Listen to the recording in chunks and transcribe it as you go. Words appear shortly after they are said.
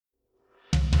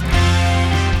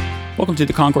Welcome to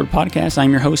the Concord Podcast.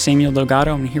 I'm your host, Samuel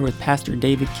Delgado. I'm here with Pastor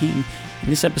David King. In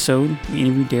this episode, we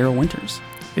interviewed Darrell Winters.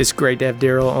 It's great to have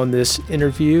Darrell on this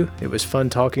interview. It was fun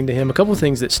talking to him. A couple of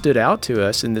things that stood out to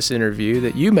us in this interview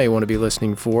that you may want to be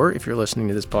listening for if you're listening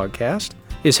to this podcast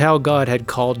is how God had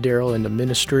called Darrell into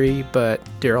ministry, but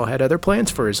Darrell had other plans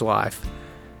for his life.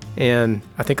 And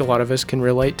I think a lot of us can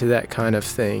relate to that kind of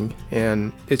thing.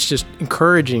 And it's just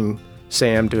encouraging,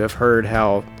 Sam, to have heard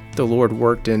how the Lord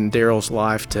worked in Darrell's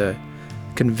life to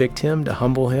convict him, to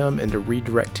humble him, and to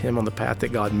redirect him on the path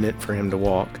that God meant for him to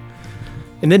walk.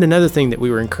 And then another thing that we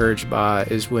were encouraged by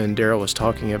is when Darrell was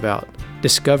talking about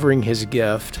discovering his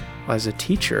gift as a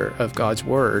teacher of God's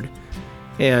Word.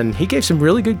 And he gave some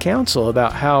really good counsel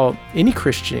about how any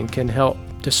Christian can help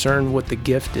discern what the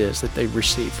gift is that they've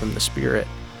received from the Spirit.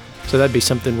 So that'd be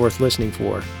something worth listening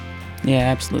for. Yeah,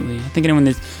 absolutely. I think anyone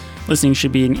that's listening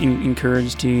should be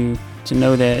encouraged to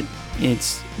know that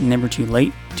it's never too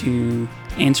late to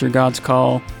answer God's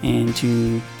call and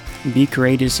to be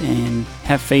courageous and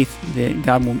have faith that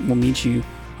God will meet you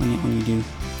when you do.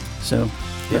 So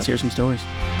let's hear some stories.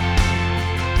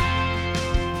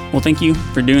 Well, thank you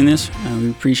for doing this.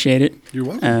 We appreciate it. You're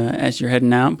welcome. As you're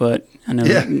heading out, but I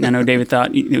know David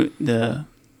thought the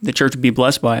church would be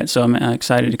blessed by it, so I'm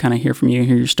excited to kind of hear from you,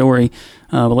 hear your story.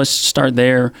 But let's start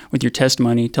there with your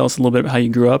testimony. Tell us a little bit about how you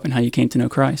grew up and how you came to know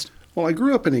Christ. Well, I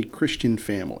grew up in a Christian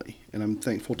family, and I'm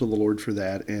thankful to the Lord for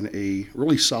that, and a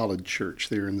really solid church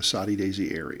there in the Soddy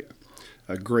Daisy area.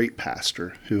 A great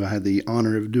pastor who I had the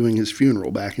honor of doing his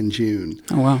funeral back in June.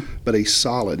 Oh, wow. But a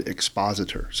solid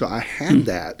expositor. So I had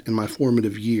that in my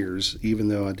formative years, even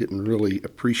though I didn't really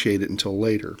appreciate it until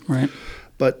later. Right.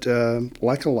 But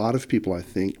like a lot of people, I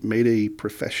think, made a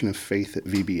profession of faith at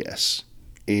VBS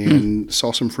and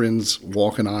saw some friends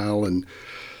walk an aisle, and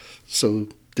so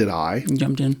did I.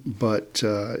 Jumped in. But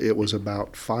it was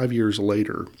about 5 years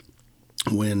later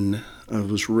when I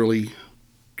was really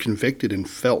convicted and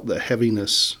felt the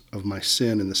heaviness of my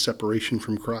sin and the separation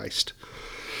from Christ.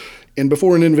 And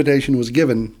before an invitation was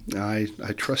given, I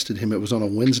trusted him. It was on a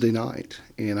Wednesday night,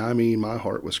 and I mean, my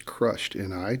heart was crushed,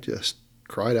 and I just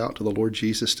cried out to the Lord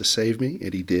Jesus to save me,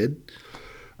 and he did.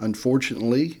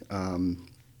 Unfortunately,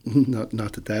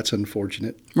 not that that's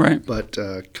unfortunate, right? But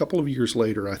a couple of years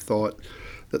later, I thought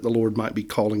that the Lord might be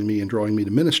calling me and drawing me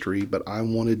to ministry, but I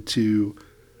wanted to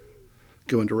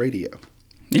go into radio.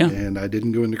 Yeah. And I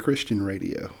didn't go into Christian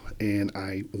radio. And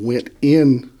I went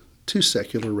into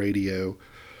secular radio,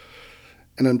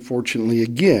 and unfortunately,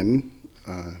 again,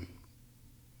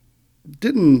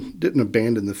 didn't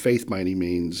abandon the faith by any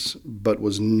means, but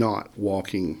was not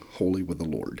walking wholly with the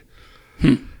Lord.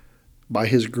 By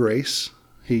his grace,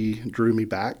 he drew me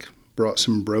back, brought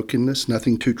some brokenness,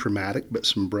 nothing too traumatic, but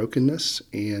some brokenness,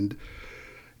 and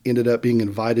ended up being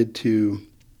invited to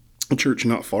a church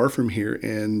not far from here.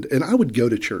 And I would go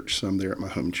to church some there at my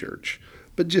home church,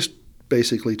 but just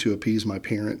basically to appease my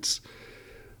parents.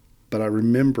 But I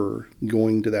remember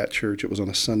going to that church. It was on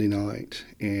a Sunday night,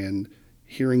 and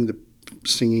hearing the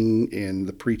singing and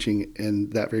the preaching,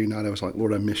 and that very night I was like,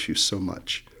 Lord, I miss you so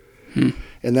much.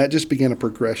 And that just began a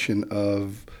progression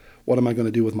of, what am I going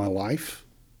to do with my life?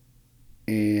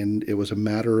 And it was a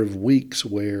matter of weeks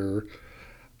where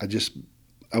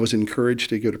I was encouraged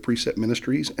to go to Precept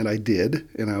Ministries, and I did,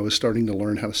 and I was starting to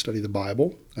learn how to study the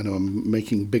Bible. I know I'm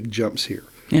making big jumps here.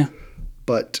 Yeah.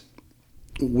 But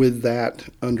with that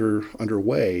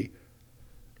underway,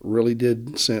 really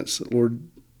did sense that, Lord,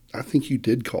 I think you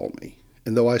did call me.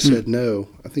 And though I said no,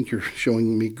 I think you're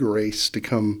showing me grace to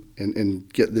come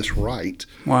and get this right.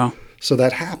 Wow. So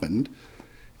that happened.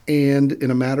 And in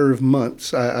a matter of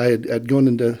months, I'd gone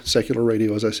into secular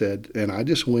radio, as I said, and I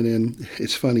just went in.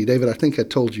 It's funny, David, I think I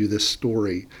told you this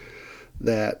story,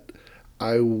 that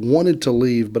I wanted to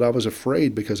leave, but I was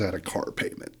afraid because I had a car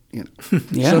payment.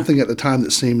 Something at the time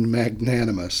that seemed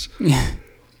magnanimous. Yeah.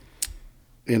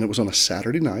 And it was on a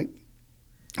Saturday night.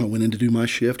 I went in to do my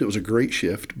shift. It was a great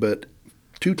shift, but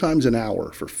 2 times an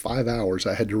hour for 5 hours,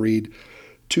 I had to read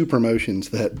 2 promotions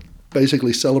that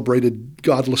basically celebrated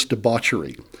godless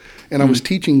debauchery. And I was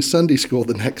teaching Sunday school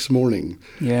the next morning.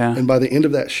 Yeah. And by the end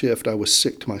of that shift, I was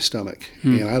sick to my stomach.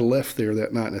 And I left there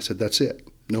that night, and I said, that's it.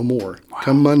 No more. Wow.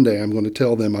 Come Monday, I'm going to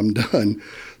tell them I'm done.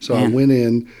 So I went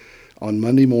in on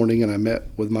Monday morning, and I met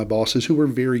with my bosses, who were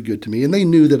very good to me. And they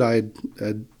knew that I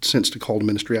had sensed a call to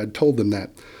ministry. I'd told them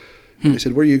that. They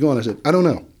said, where are you going? I said, I don't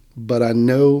know. But I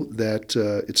know that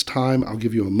it's time. I'll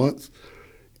give you a month.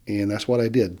 And that's what I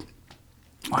did.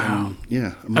 Wow.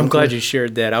 Yeah. I'm glad you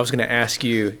shared that. I was going to ask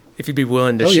you if you'd be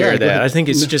willing to share that. I think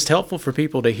it's just helpful for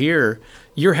people to hear.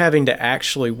 You're having to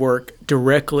actually work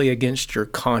directly against your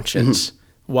conscience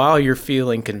while you're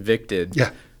feeling convicted.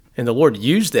 Yeah. And the Lord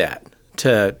used that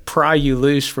to pry you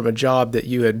loose from a job that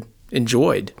you had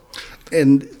enjoyed.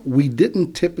 And we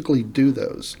didn't typically do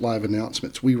those live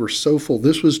announcements. We were so full.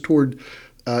 This was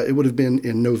it would have been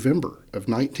in November of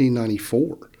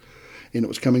 1994, and it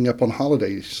was coming up on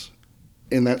holidays.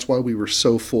 And that's why we were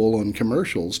so full on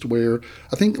commercials, to where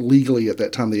I think legally at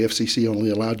that time the FCC only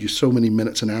allowed you so many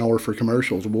minutes an hour for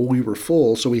commercials. Well, we were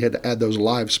full, so we had to add those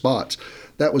live spots.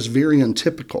 That was very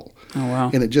untypical. Oh,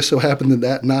 wow. And it just so happened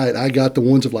that night I got the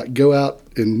ones of like, go out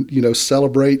and,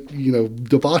 celebrate,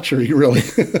 debauchery, really.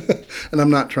 And I'm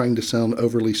not trying to sound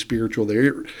overly spiritual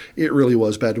there. It really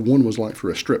was bad. One was like for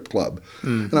a strip club.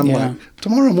 And I'm like,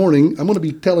 tomorrow morning I'm going to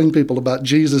be telling people about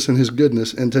Jesus and his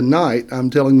goodness. And tonight I'm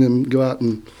telling them go out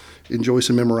and enjoy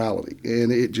some immorality.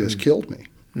 And it just killed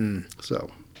me.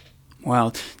 So.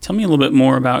 Wow. Tell me a little bit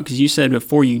more about, because you said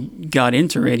before you got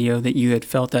into radio that you had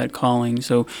felt that calling.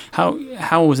 So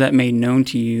how was that made known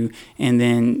to you? And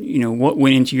then, what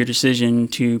went into your decision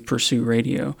to pursue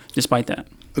radio despite that?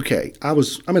 Okay. I'm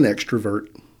an extrovert,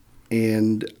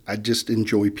 and I just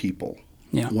enjoy people.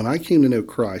 Yeah. When I came to know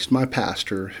Christ, my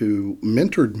pastor who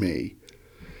mentored me,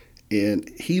 and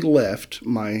he left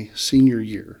my senior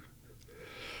year,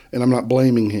 and I'm not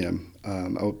blaming him.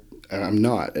 I'm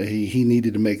not. He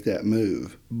needed to make that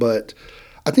move. But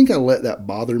I think I let that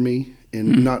bother me,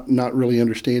 and not really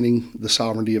understanding the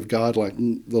sovereignty of God, like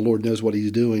the Lord knows what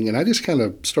he's doing. And I just kind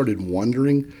of started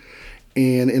wondering.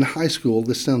 And in high school,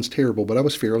 this sounds terrible, but I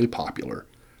was fairly popular,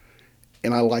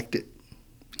 and I liked it.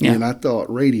 Yeah. And I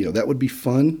thought radio, that would be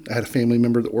fun. I had a family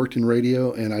member that worked in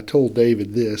radio, and I told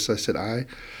David this. I said, I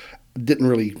didn't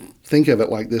really think of it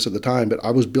like this at the time, but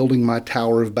I was building my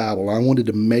Tower of Babel. I wanted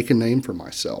to make a name for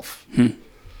myself.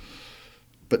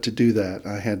 But to do that,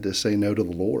 I had to say no to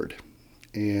the Lord.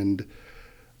 And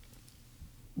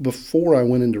before I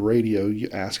went into radio, you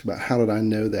asked about how did I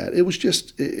know that? It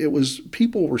was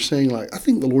people were saying, like, I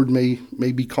think the Lord may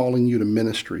be calling you to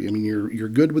ministry. I mean, you're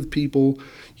good with people.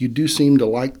 You do seem to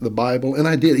like the Bible. And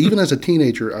I did. Even as a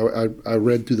teenager, I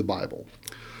read through the Bible.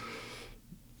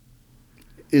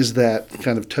 Is that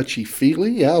kind of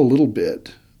touchy-feely? Yeah, a little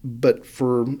bit. But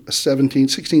for a 16,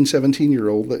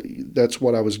 17-year-old, that's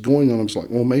what I was going on. I was like,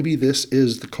 well, maybe this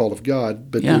is the call of God.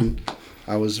 But then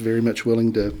I was very much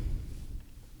willing to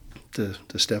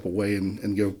step away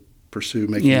and go pursue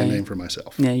making a name for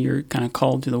myself. Yeah, you're kind of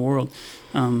called to the world.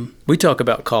 We talk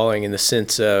about calling in the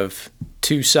sense of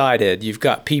two-sided. You've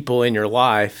got people in your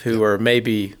life who are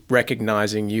maybe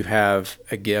recognizing you have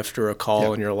a gift or a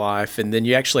call in your life, and then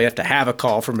you actually have to have a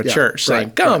call from a church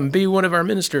saying, come, be one of our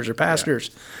ministers or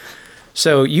pastors.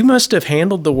 So you must have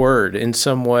handled the word in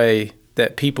some way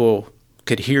that people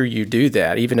could hear you do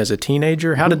that, even as a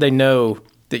teenager. How did they know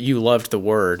that you loved the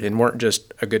word and weren't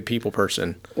just a good people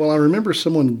person? Well, I remember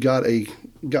someone got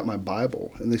my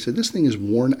Bible, and they said, this thing is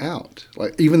worn out,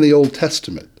 like even the Old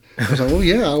Testament. I was like, well,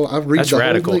 yeah, I've read the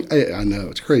radical. whole thing. I know,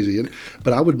 it's crazy.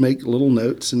 But I would make little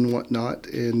notes and whatnot.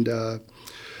 And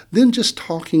then just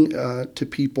talking to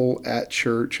people at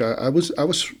church, I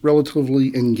was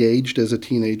relatively engaged as a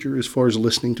teenager as far as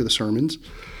listening to the sermons.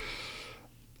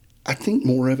 I think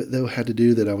more of it, though, had to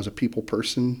do that I was a people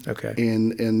person. Okay.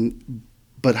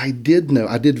 But I did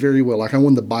very well. Like I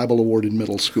won the Bible Award in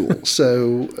middle school.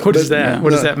 So what does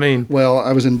that mean? Well,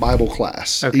 I was in Bible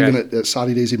class, okay. even at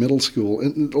Soddy Daisy Middle School.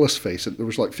 And let's face it, there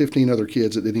was like 15 other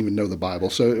kids that didn't even know the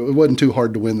Bible. So it wasn't too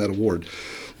hard to win that award.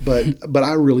 But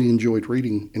I really enjoyed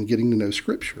reading and getting to know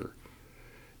Scripture.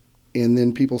 And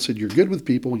then people said, you're good with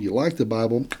people, you like the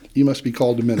Bible, you must be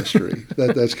called to ministry.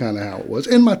 That's kind of how it was.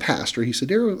 And my pastor, he said,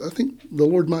 Darrell, I think the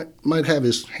Lord might have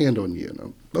his hand on you. And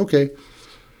I'm, okay.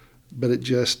 But it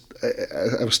just,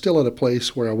 I was still at a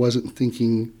place where I wasn't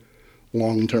thinking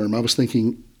long term. I was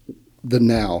thinking the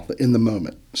now, in the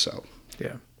moment. So,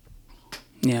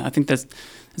 yeah, I think that's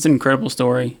an incredible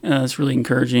story. It's really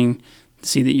encouraging to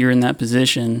see that you're in that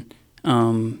position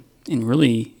and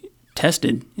really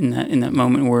tested in that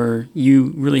moment where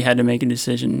you really had to make a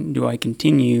decision. Do I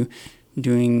continue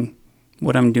doing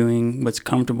what I'm doing, what's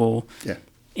comfortable? Yeah.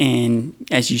 And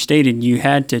as you stated, you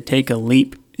had to take a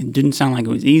leap. It didn't sound like it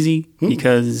was easy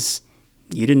because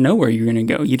you didn't know where you were going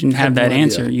to go. You didn't have that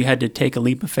answer. You had to take a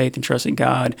leap of faith and trust that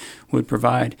God would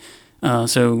provide.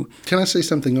 So, can I say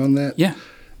something on that? Yeah.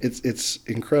 It's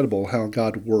incredible how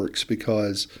God works,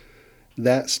 because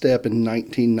that step in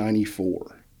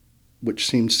 1994, which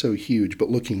seems so huge, but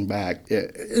looking back,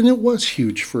 and it was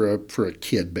huge for a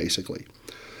kid, basically.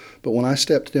 But when I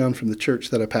stepped down from the church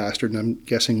that I pastored, and I'm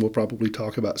guessing we'll probably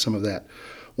talk about some of that,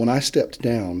 when I stepped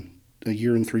down a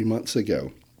year and 3 months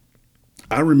ago,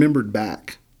 I remembered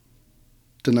back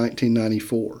to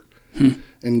 1994,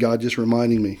 and God just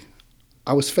reminding me,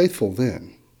 I was faithful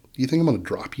then. Do you think I'm going to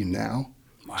drop you now?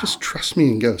 Wow. Just trust me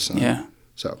and go, son. Yeah.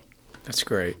 So, That's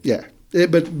great. yeah.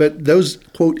 But those,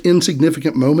 quote,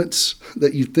 insignificant moments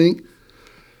that you think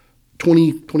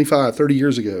 20, 25, 30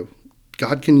 years ago,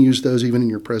 God can use those even in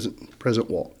your present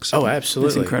walk. So, Oh, absolutely.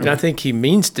 That's incredible. And I think he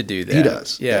means to do that. He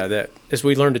does. Yeah, that as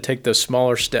we learn to take those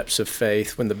smaller steps of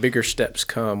faith, when the bigger steps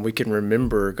come, we can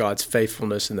remember God's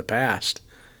faithfulness in the past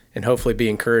and hopefully be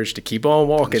encouraged to keep on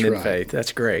walking That's in right. faith.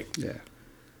 That's great. yeah,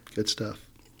 good stuff.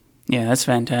 Yeah, that's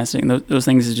fantastic. And those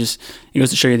things is just, it goes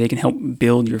to show you they can help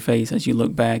build your faith. As you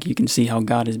look back, you can see how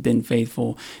God has been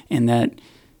faithful, and that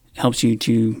helps you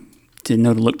to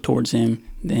know to look towards him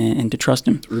and to trust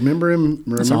him. Remember him.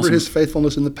 Remember awesome. his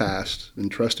faithfulness in the past,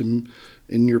 and trust him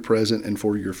in your present and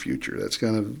for your future. That's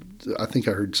kind of, I think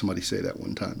I heard somebody say that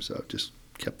one time, so I've just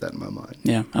kept that in my mind.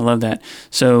 Yeah, I love that.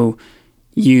 So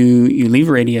you leave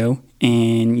radio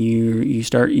and you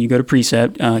go to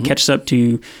Precept. Catch us up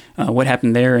to what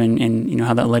happened there and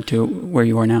how that led to where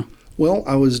you are now. Well,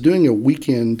 I was doing a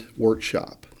weekend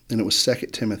workshop, and it was 2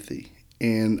 Timothy.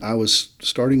 And I was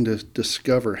starting to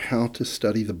discover how to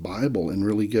study the Bible and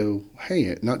really go,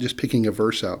 hey, not just picking a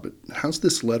verse out, but how's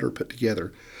this letter put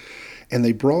together? And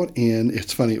they brought in,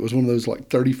 it's funny, it was one of those like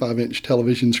 35-inch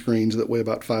television screens that weigh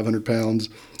about 500 pounds.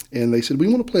 And they said, we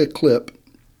want to play a clip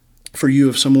for you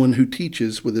of someone who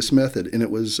teaches with this method. And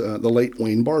it was the late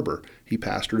Wayne Barber. He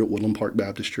pastored at Woodland Park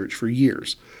Baptist Church for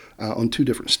years on 2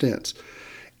 different stints.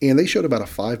 And they showed about a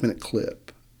 5-minute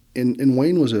clip. And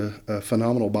Wayne was a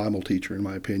phenomenal Bible teacher, in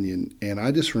my opinion. And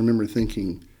I just remember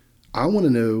thinking, I want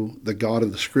to know the God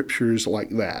of the Scriptures like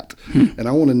that. And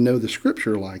I want to know the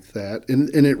Scripture like that.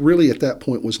 And it really, at that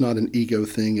point, was not an ego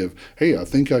thing of, hey, I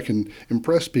think I can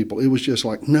impress people. It was just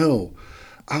like, no,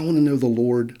 I want to know the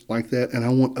Lord like that. And I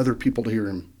want other people to hear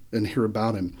him and hear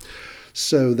about him.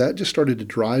 So that just started to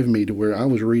drive me to where I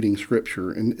was reading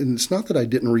Scripture. And it's not that I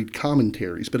didn't read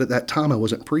commentaries, but at that time I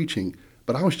wasn't preaching.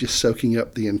 But I was just soaking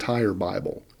up the entire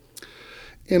Bible.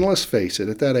 And let's face it,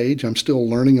 at that age, I'm still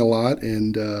learning a lot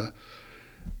and,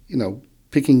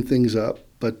 picking things up.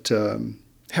 But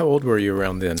How old were you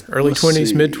around then? Early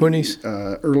 20s, mid-20s?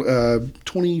 Early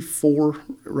 24,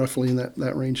 roughly in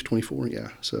that range, 24, yeah.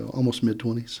 So almost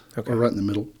mid-20s, Okay. or right in the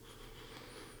middle.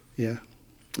 Yeah.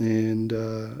 And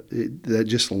that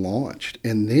just launched.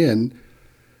 And then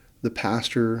the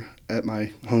pastor at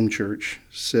my home church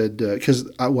said,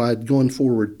 because I'd gone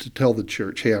forward to tell the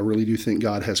church, hey, I really do think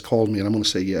God has called me, and I'm going to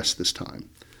say yes this time.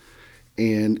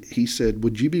 And he said,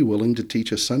 would you be willing to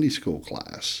teach a Sunday school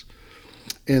class?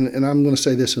 And I'm going to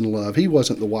say this in love. He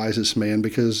wasn't the wisest man,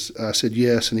 because I said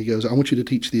yes, and he goes, I want you to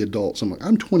teach the adults. I'm like,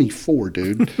 I'm 24,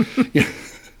 dude.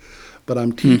 But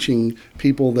I'm teaching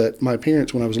people that my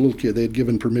parents, when I was a little kid, they had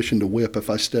given permission to whip if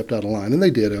I stepped out of line, and they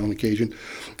did on occasion.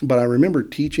 But I remember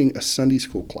teaching a Sunday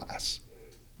school class,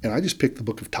 and I just picked the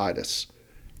book of Titus.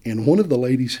 And one of the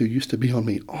ladies who used to be on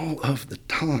me all of the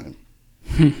time,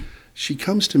 she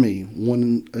comes to me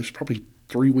it was probably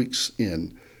 3 weeks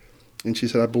in, and she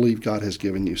said, I believe God has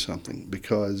given you something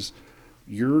because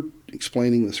you're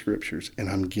explaining the Scriptures, and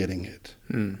I'm getting it.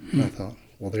 And I thought,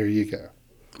 well, there you go.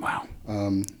 Wow.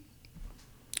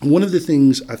 One of the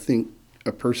things I think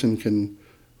a person can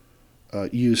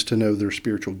use to know their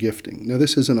spiritual gifting. Now,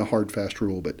 this isn't a hard, fast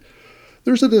rule, but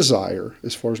there's a desire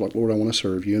as far as like, Lord, I want to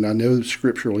serve you. And I know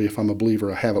scripturally, if I'm a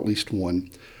believer, I have at least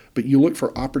one. But you look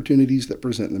for opportunities that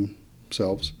present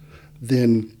themselves.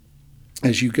 Then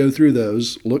as you go through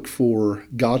those, look for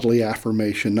godly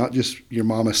affirmation, not just your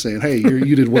mama saying, hey,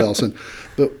 you did well, son.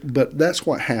 But that's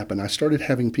what happened. I started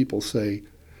having people say,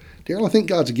 Darrell, I think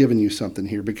God's given you something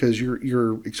here because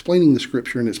you're explaining the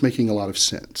Scripture and it's making a lot of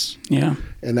sense. Yeah.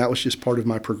 And that was just part of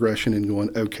my progression in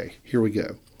going, okay, here we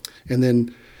go. And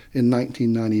then in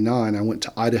 1999, I went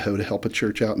to Idaho to help a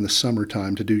church out in the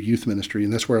summertime to do youth ministry,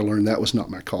 and that's where I learned that was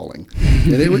not my calling.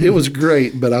 And it was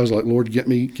great, but I was like, Lord, get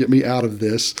me out of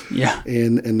this. Yeah.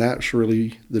 And that's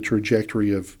really the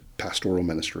trajectory of pastoral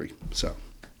ministry. So.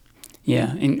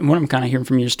 Yeah, and what I'm kind of hearing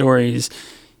from your story is,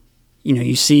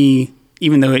 you see,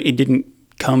 even though it didn't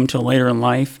come till later in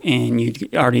life and you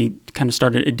already kind of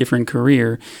started a different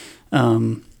career,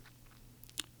 in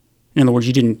other words,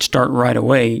 you didn't start right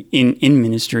away in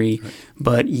ministry, right,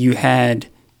 but you had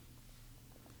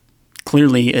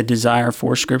clearly a desire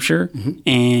for Scripture, mm-hmm,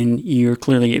 and you're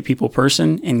clearly a people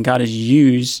person, and God has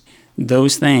used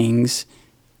those things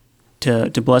to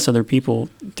bless other people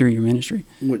through your ministry.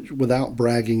 Without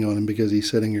bragging on him because he's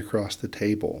sitting across the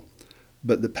table,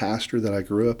 but the pastor that I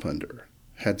grew up under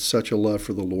had such a love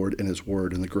for the Lord and His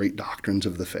Word and the great doctrines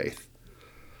of the faith.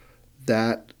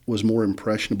 That was more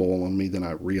impressionable on me than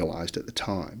I realized at the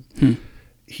time.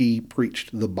 He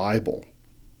preached the Bible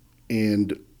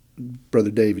And Brother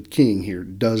David King here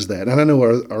does that. And I know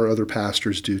our other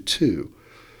pastors do too.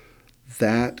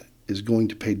 That is going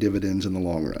to pay dividends in the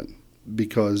long run,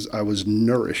 because I was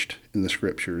nourished in the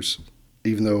scriptures.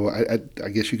 Even though I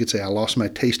guess you could say I lost my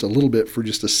taste a little bit for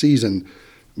just a season,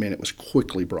 man, it was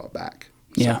quickly brought back.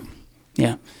 So.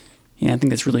 Yeah. I think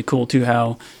that's really cool too,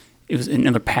 how it was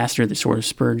another pastor that sort of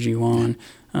spurred you on.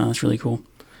 It's really cool.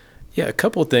 Yeah, a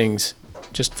couple of things,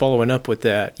 just following up with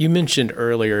that. You mentioned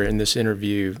earlier in this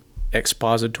interview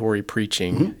expository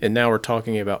preaching, and now we're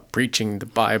talking about preaching the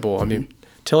Bible. I mean,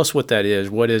 tell us what that is.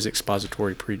 What is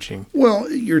expository preaching? Well,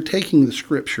 you're taking the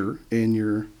scripture and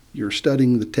you're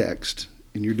studying the text,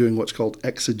 and you're doing what's called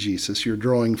exegesis. You're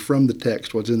drawing from the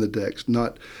text what's in the text,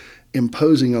 not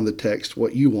imposing on the text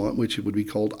what you want, which would be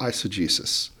called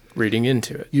eisegesis. Reading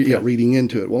into it. Reading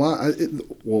into it.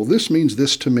 Well, this means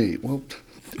this to me. Well,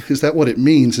 is that what it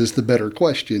means is the better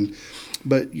question.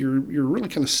 But you're really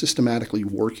kind of systematically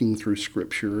working through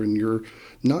Scripture, and you're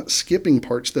not skipping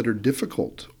parts that are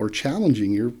difficult or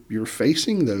challenging. You're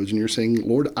facing those, and you're saying,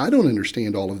 Lord, I don't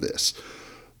understand all of this,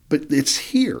 but it's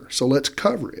here, so let's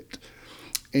cover it.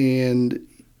 And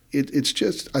it's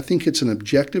just, I think it's an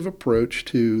objective approach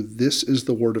to this is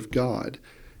the Word of God.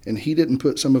 And he didn't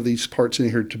put some of these parts in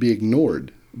here to be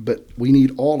ignored, but we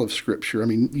need all of Scripture. I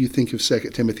mean, you think of 2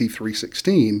 Timothy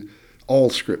 3:16, all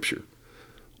Scripture.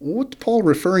 What's Paul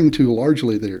referring to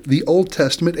largely there? The Old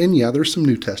Testament, and there's some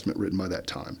New Testament written by that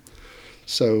time.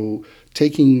 So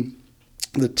taking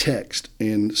the text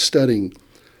and studying,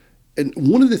 and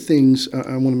one of the things,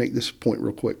 I want to make this point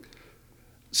real quick.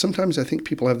 Sometimes I think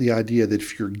people have the idea that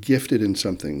if you're gifted in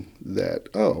something that,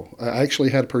 I actually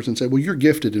had a person say, well, you're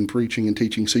gifted in preaching and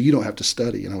teaching, so you don't have to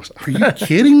study. And I was like, are you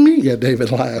kidding me? Yeah, David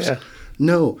laughs. Yeah.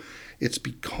 No, it's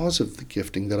because of the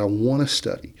gifting that I want to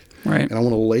study. Right. And I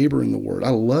want to labor in the Word.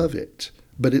 I love it.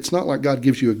 But it's not like God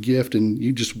gives you a gift and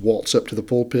you just waltz up to the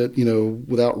pulpit,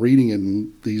 without reading,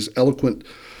 and these eloquent,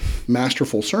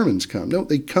 masterful sermons come. No,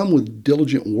 they come with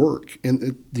diligent work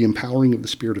and the empowering of the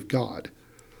Spirit of God.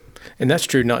 And that's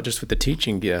true not just with the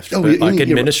teaching gift, but like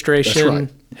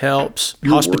administration, helps,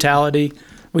 your hospitality. Work.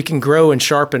 We can grow and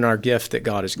sharpen our gift that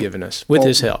God has given us with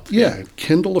His help. Yeah,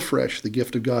 kindle afresh the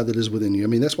gift of God that is within you. I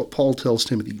mean, that's what Paul tells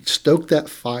Timothy. Stoke that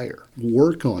fire.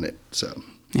 Work on it. So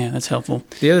yeah, that's helpful.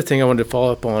 The other thing I wanted to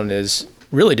follow up on is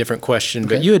really different question,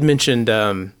 but you had mentioned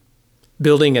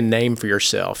building a name for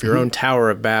yourself, your own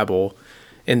Tower of Babel,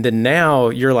 and then now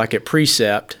you're like at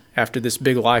Precept after this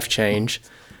big life change.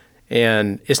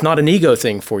 And it's not an ego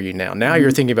thing for you now. Now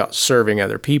you're thinking about serving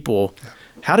other people.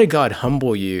 How did God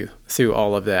humble you through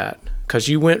all of that? Because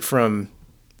you went from,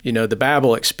 the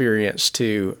Babel experience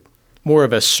to more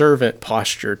of a servant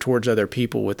posture towards other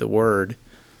people with the Word.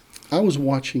 I was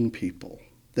watching people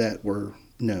that were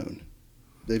known.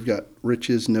 They've got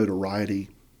riches, notoriety,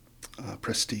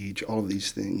 prestige, all of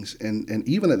these things. And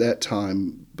even at that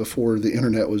time, before the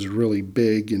internet was really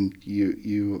big and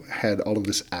you had all of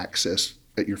this access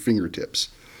at your fingertips,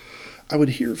 I would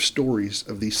hear of stories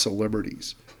of these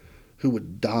celebrities who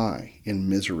would die in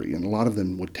misery, and a lot of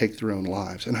them would take their own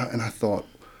lives. And I thought,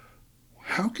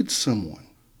 how could someone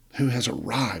who has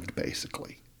arrived,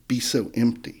 basically, be so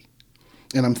empty?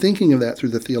 And I'm thinking of that through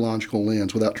the theological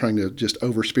lens without trying to just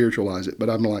over-spiritualize it, but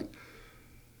I'm like,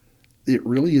 it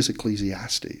really is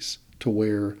Ecclesiastes, to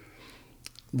where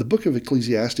the book of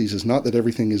Ecclesiastes is not that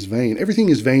everything is vain. Everything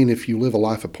is vain if you live a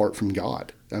life apart from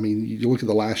God. I mean, you look at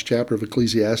the last chapter of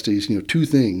Ecclesiastes, 2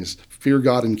 things, fear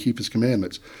God and keep His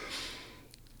commandments.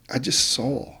 I just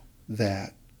saw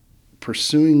that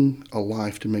pursuing a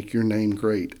life to make your name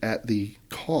great at the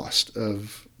cost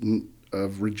of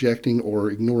rejecting or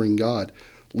ignoring God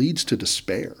leads to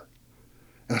despair.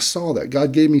 And I saw that.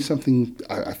 God gave me something,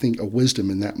 I think, a wisdom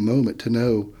in that moment to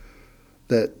know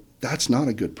that that's not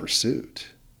a good pursuit.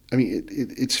 I mean,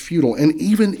 it's futile. And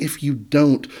even if you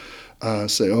don't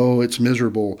say, it's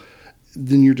miserable,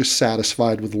 then you're just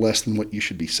satisfied with less than what you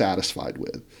should be satisfied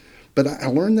with. But I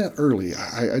learned that early.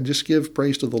 I just give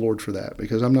praise to the Lord for that,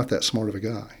 because I'm not that smart of a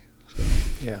guy. So.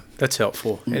 Yeah, that's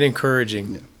helpful and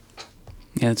encouraging.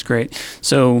 Yeah, that's great.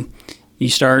 So you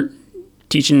start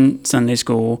teaching Sunday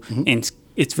school, and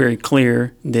it's very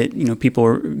clear that people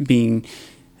are being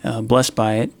blessed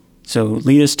by it. So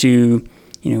lead us to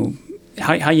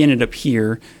how you ended up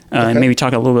here, and maybe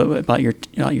talk a little bit about your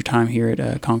time here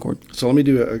at Concord. So let me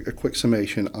do a quick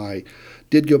summation. I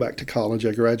did go back to college.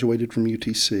 I graduated from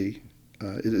UTC.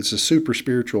 It's a super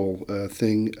spiritual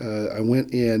thing. I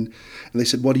went in, and they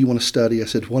said, what do you want to study? I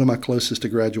said, what am I closest to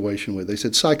graduation with? They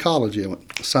said, psychology. I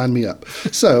went, sign me up.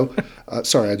 So,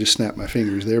 sorry, I just snapped my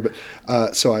fingers there.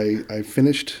 But so I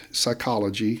finished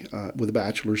psychology with a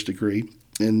bachelor's degree.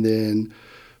 And then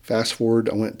fast forward,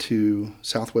 I went to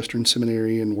Southwestern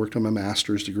Seminary and worked on my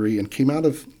master's degree and came out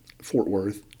of Fort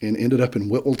Worth and ended up in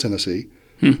Whitwell, Tennessee,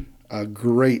 a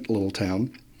great little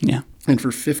town. Yeah. And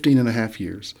for 15 and a half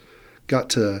years, got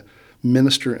to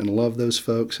minister and love those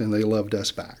folks, and they loved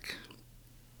us back.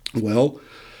 Well,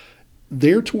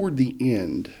 there toward the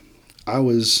end, I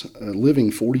was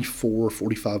living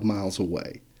 45 miles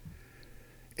away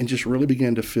and just really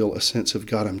began to feel a sense of,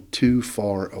 God, I'm too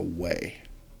far away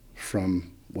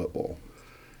from Whitwell.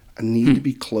 I need to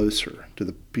be closer to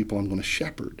the people I'm going to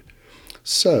shepherd.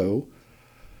 So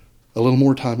a little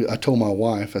more time, I told my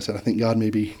wife, I said, I think God may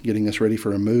be getting us ready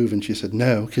for a move. And she said,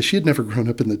 no, because she had never grown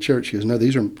up in the church. She goes, no,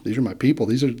 these are my people.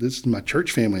 This is my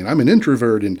church family, and I'm an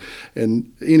introvert. And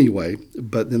anyway,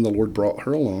 but then the Lord brought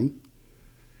her along,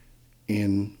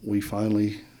 and we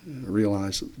finally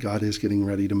realized that God is getting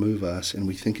ready to move us, and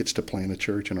we think it's to plant a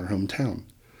church in our hometown.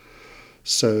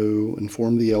 So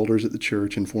informed the elders at the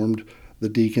church, informed the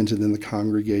deacons and then the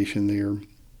congregation there.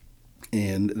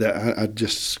 And that I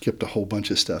just skipped a whole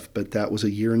bunch of stuff, but that was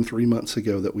 1 year and 3 months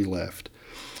ago that we left.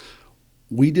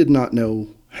 We did not know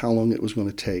how long it was going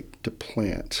to take to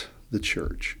plant the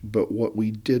church, but what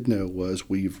we did know was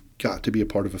we've got to be a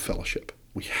part of a fellowship.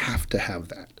 We have to have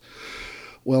that.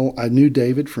 Well, I knew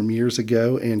David from years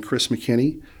ago, and Chris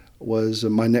McKinney was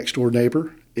my next door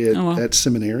neighbor at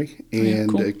seminary. And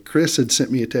cool. Chris had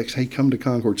sent me a text, hey, come to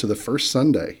Concord. So the first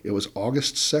Sunday, it was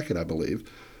August 2nd, I believe,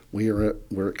 we're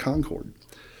at Concord.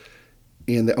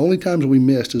 And the only times we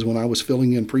missed is when I was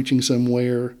filling in preaching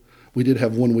somewhere. We did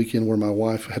have one weekend where my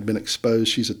wife had been exposed.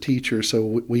 She's a teacher,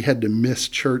 so we had to miss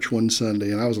church one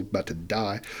Sunday, and I was about to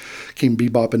die. Came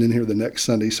bebopping in here the next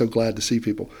Sunday, so glad to see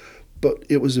people. But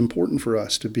it was important for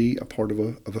us to be a part of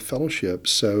a fellowship.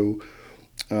 So,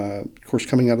 of course,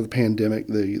 coming out of the pandemic,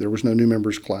 there was no new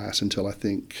members class until I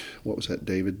think, what was that,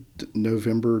 David?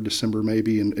 November, December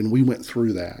maybe, and we went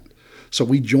through that. So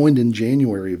we joined in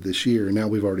January of this year, and now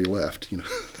we've already left.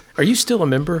 Are you still a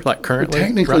member, like currently? Well,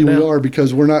 technically, right we are,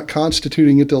 because we're not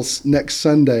constituting until next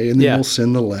Sunday, and then Yeah. we'll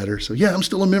send the letter. So yeah, I'm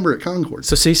still a member at Concord.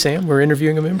 So see, Sam, we're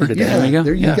interviewing a member today. Yeah,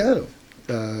 There you go.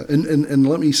 And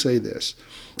let me say this: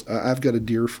 I've got a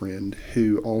dear friend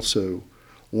who also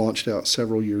launched out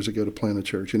several years ago to plant a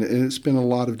church, and it's been a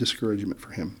lot of discouragement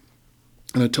for him.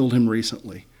 And I told him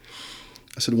recently,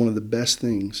 I said, one of the best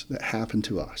things that happened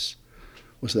to us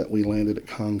was that we landed at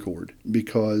Concord,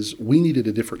 because we needed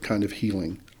a different kind of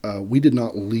healing. We did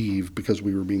not leave because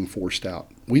we were being forced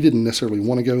out. We didn't necessarily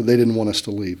want to go. They didn't want us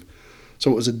to leave.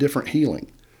 So it was a different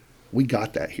healing. We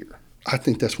got that here. I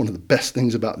think that's one of the best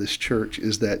things about this church,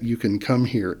 is that you can come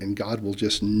here and God will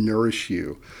just nourish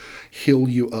you, heal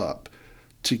you up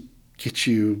to get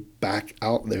you back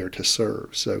out there to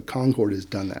serve. So Concord has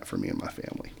done that for me and my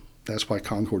family. That's why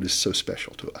Concord is so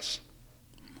special to us.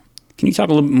 Can you talk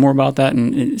a little bit more about that,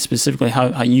 and specifically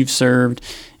how you've served,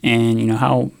 and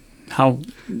how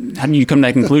do you come to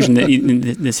that conclusion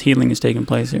that this healing has taken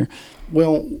place here?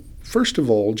 Well, first of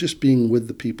all, just being with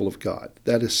the people of God.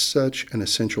 That is such an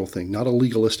essential thing, not a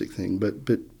legalistic thing,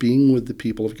 but being with the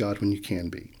people of God when you can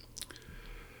be.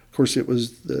 Of course, it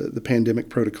was the pandemic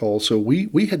protocol, so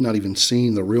we had not even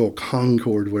seen the real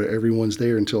Concord where everyone's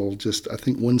there until just, I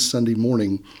think, one Sunday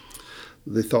morning.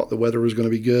 They thought the weather was going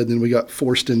to be good, and then we got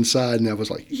forced inside, and I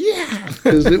was like, yeah,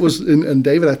 because it was, and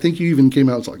David, I think you even came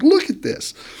out and was like, look at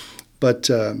this. But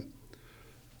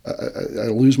I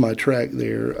lose my track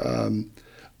there.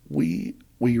 We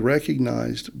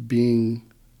recognized being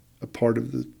a part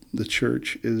of the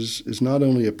church is not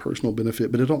only a personal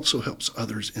benefit, but it also helps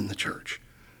others in the church.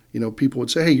 People would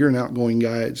say, hey, you're an outgoing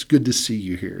guy. It's good to see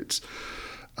you here. It's,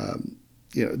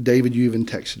 David, you even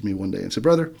texted me one day and said,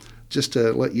 brother, just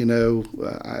to let you know,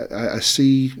 I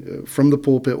see from the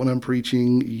pulpit when I'm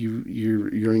preaching,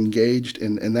 you're engaged,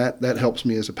 and that helps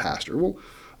me as a pastor.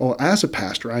 Well, as a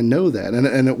pastor, I know that,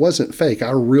 and it wasn't fake.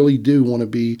 I really do want to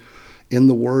be in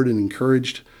the Word and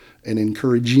encouraged and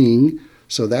encouraging,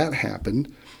 so that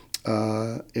happened.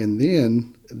 And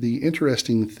then the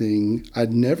interesting thing,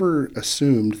 I'd never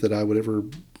assumed that I would ever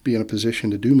be in a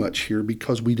position to do much here,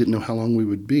 because we didn't know how long we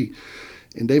would be.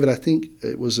 And David, I think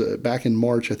it was back in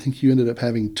March, I think you ended up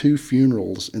having 2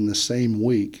 funerals in the same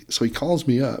week. So he calls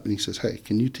me up and he says, hey,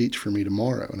 can you teach for me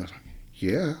tomorrow? And I was like,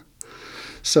 yeah.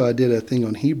 So I did a thing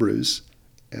on Hebrews,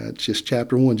 just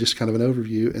chapter 1, just kind of an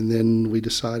overview. And then we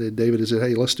decided, David said,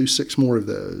 hey, let's do 6 more of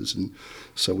those. And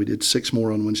so we did 6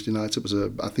 more on Wednesday nights. It was,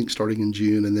 I think, starting in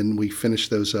June. And then we finished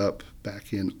those up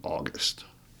back in August,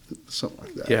 something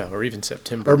like that. Yeah, or even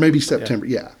September. Or maybe September,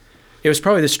 yeah. It was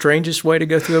probably the strangest way to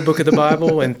go through a book of the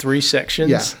Bible in 3 sections.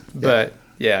 Yeah. But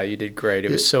Yeah, you did great.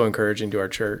 It was so encouraging to our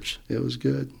church. It was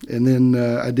good. And then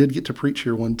I did get to preach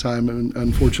here one time, and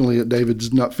unfortunately at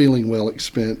David's not feeling well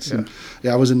expense. And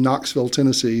I was in Knoxville,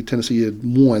 Tennessee. Tennessee had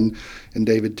won, and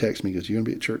David texted me, he goes, "You going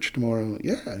to be at church tomorrow?" I'm like,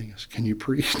 "Yeah." And he goes, "Can you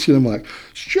preach?" And I'm like,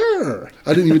 "Sure."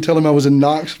 I didn't even tell him I was in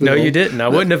Knoxville. No, you didn't. I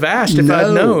wouldn't have asked if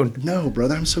I'd known. No,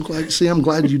 brother. I'm so glad. See, I'm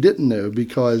glad you didn't know,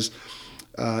 because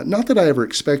not that I ever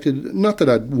expected, not that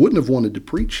I wouldn't have wanted to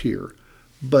preach here,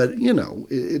 but,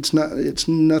 it's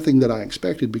nothing that I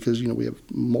expected, because, we have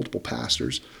multiple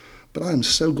pastors. But I'm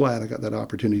so glad I got that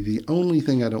opportunity. The only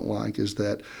thing I don't like is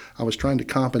that I was trying to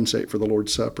compensate for the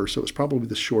Lord's Supper, so it's probably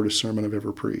the shortest sermon I've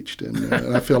ever preached. And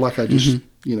I feel like I just,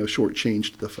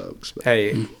 shortchanged the folks. But,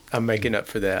 hey, I'm making up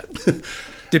for that.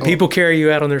 Did people carry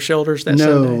you out on their shoulders that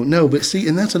Sunday? No. But see,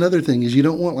 and that's another thing, is you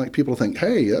don't want people to think,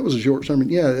 "Hey, that was a short sermon."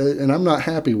 Yeah, and I'm not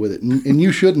happy with it, and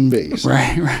you shouldn't be. So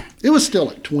Right. It was still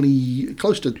like 20,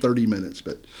 close to 30 minutes,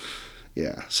 but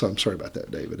yeah. So I'm sorry about that,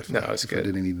 David, if I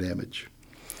did any damage.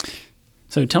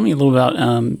 So tell me a little about,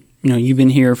 you've been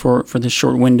here for this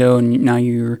short window, and now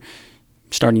you're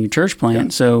starting your church plant. Yeah.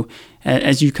 So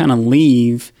as you kind of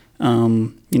leave,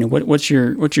 what's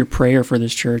your prayer for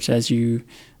this church as you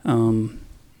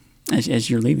as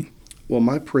you're leaving? Well,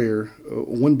 my prayer,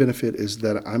 one benefit is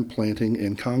that I'm planting,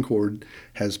 and Concord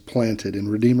has planted,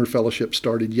 and Redeemer Fellowship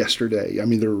started yesterday. I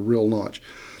mean, they're a real launch.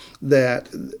 That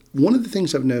one of the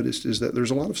things I've noticed is that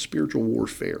there's a lot of spiritual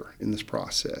warfare in this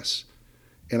process.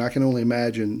 And I can only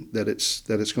imagine that it's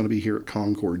going to be here at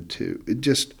Concord too. It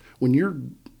just, when you're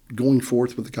going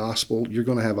forth with the gospel, you're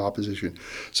going to have opposition.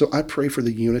 So I pray for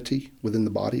the unity within the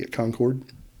body at Concord.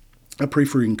 I pray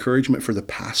for encouragement for the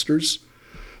pastors,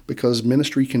 because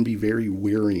ministry can be very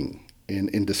wearying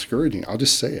and discouraging. I'll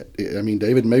just say it. I mean,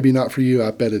 David, maybe not for you.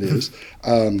 I bet it is.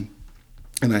 And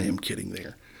I am kidding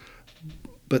there.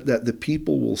 But that the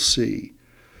people will see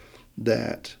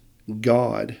that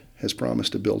God has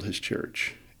promised to build his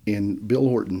church. And Bill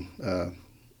Horton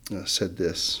said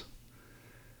this.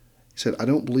 He said, "I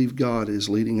don't believe God is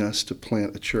leading us to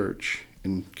plant a church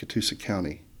in Catoosa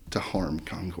County to harm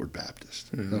Concord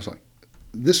Baptist." Mm-hmm. And I was like,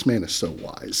 this man is so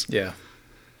wise. Yeah.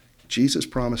 Jesus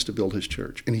promised to build his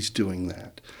church, and he's doing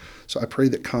that. So I pray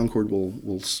that Concord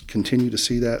will continue to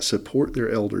see that, support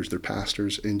their elders, their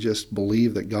pastors, and just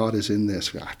believe that God is in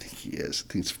this. I think he is.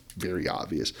 I think it's very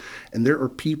obvious. And there are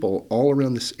people all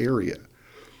around this area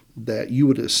that you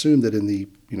would assume that in the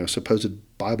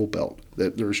supposed Bible Belt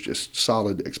that there's just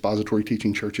solid expository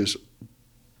teaching churches,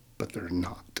 but they're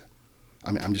not.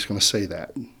 I mean, I'm just going to say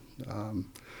that.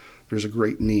 There's a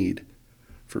great need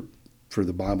for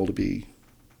the Bible to be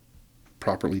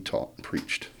properly taught and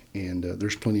preached, and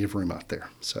there's plenty of room out there.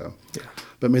 So, yeah.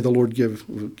 But may the Lord give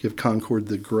Concord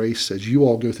the grace as you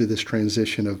all go through this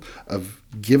transition of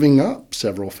giving up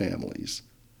several families.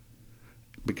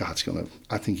 But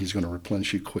I think he's going to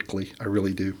replenish you quickly. I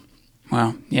really do.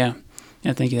 Wow. Yeah.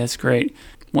 Thank you. That's great.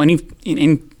 Well,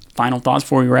 any final thoughts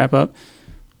before we wrap up?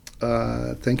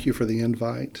 Thank you for the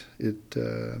invite.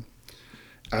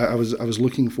 I was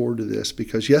looking forward to this,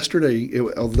 because yesterday,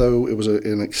 although it was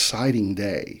an exciting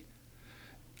day,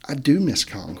 I do miss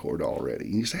Concord already.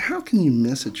 And you say, how can you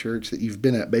miss a church that you've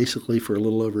been at basically for a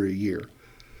little over a year?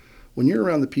 When you're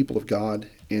around the people of God,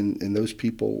 and those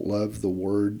people love the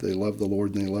Word, they love the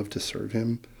Lord, and they love to serve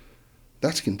him,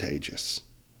 that's contagious.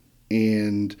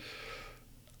 And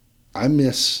I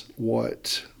miss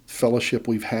what fellowship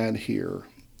we've had here,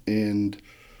 and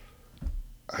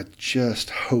I just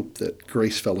hope that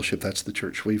Grace Fellowship, that's the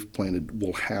church we've planted,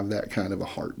 will have that kind of a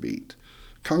heartbeat.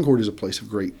 Concord is a place of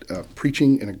great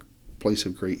preaching and a place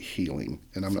of great healing.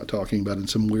 And I'm not talking about it in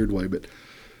some weird way, but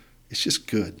it's just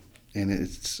good. And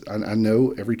I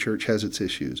know every church has its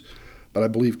issues, but I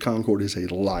believe Concord is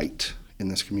a light in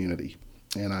this community.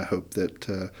 And I hope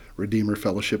that Redeemer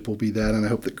Fellowship will be that, and I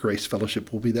hope that Grace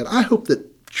Fellowship will be that. I hope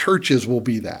that churches will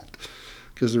be that,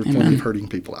 because there are plenty of hurting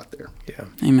people out there. Yeah.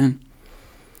 Amen.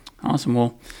 Awesome.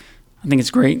 Well, I think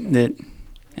it's great that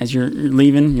as you're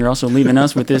leaving, you're also leaving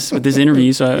us with this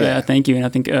interview. So I thank you, and I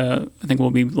think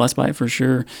we'll be blessed by it for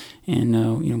sure. And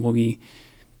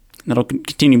that'll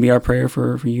continue to be our prayer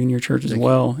for you and your church as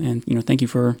well. And thank you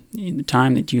for the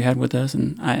time that you had with us.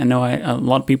 And I know a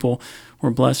lot of people were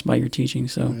blessed by your teaching,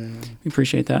 so we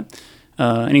appreciate that.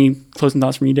 Any closing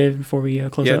thoughts from you, Dave, before we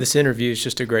close up? Yeah, this interview is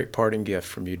just a great parting gift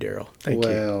from you, Darrell. Thank you.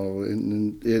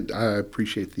 Well, I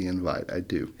appreciate the invite. I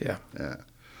do. Yeah.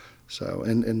 So,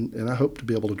 and I hope to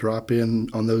be able to drop in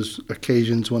on those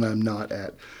occasions when I'm not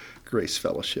at Grace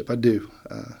Fellowship. I do.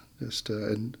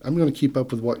 And I'm going to keep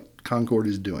up with what Concord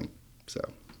is doing. So.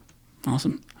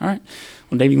 Awesome. All right.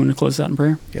 Well, Dave, you want to close out in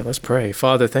prayer? Yeah, let's pray.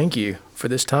 Father, thank you for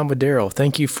this time with Darrell.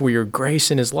 Thank you for your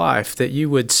grace in his life, that you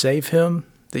would save him,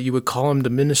 that you would call him to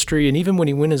ministry, and even when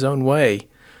he went his own way,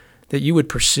 that you would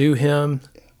pursue him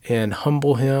and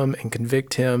humble him and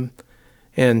convict him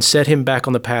and set him back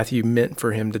on the path you meant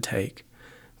for him to take.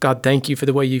 God, thank you for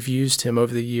the way you've used him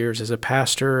over the years as a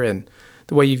pastor and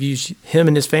the way you've used him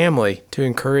and his family to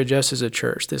encourage us as a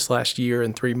church this last year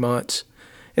and 3 months.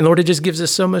 And Lord, it just gives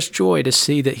us so much joy to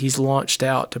see that he's launched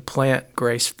out to plant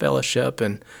Grace Fellowship.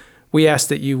 And we ask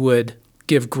that you would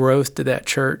give growth to that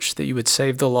church, that you would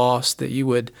save the lost, that you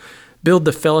would build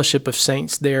the fellowship of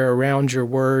saints there around your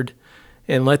word,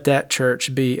 and let that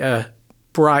church be a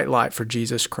bright light for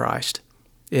Jesus Christ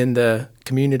in the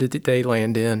community that they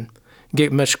land in.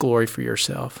 Get much glory for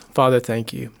yourself. Father,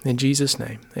 thank you. In Jesus'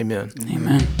 name, amen.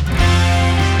 Amen.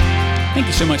 Thank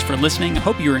you so much for listening. I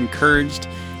hope you were encouraged.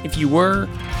 If you were,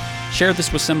 share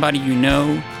this with somebody you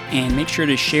know, and make sure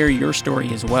to share your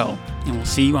story as well. And we'll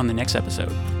see you on the next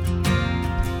episode.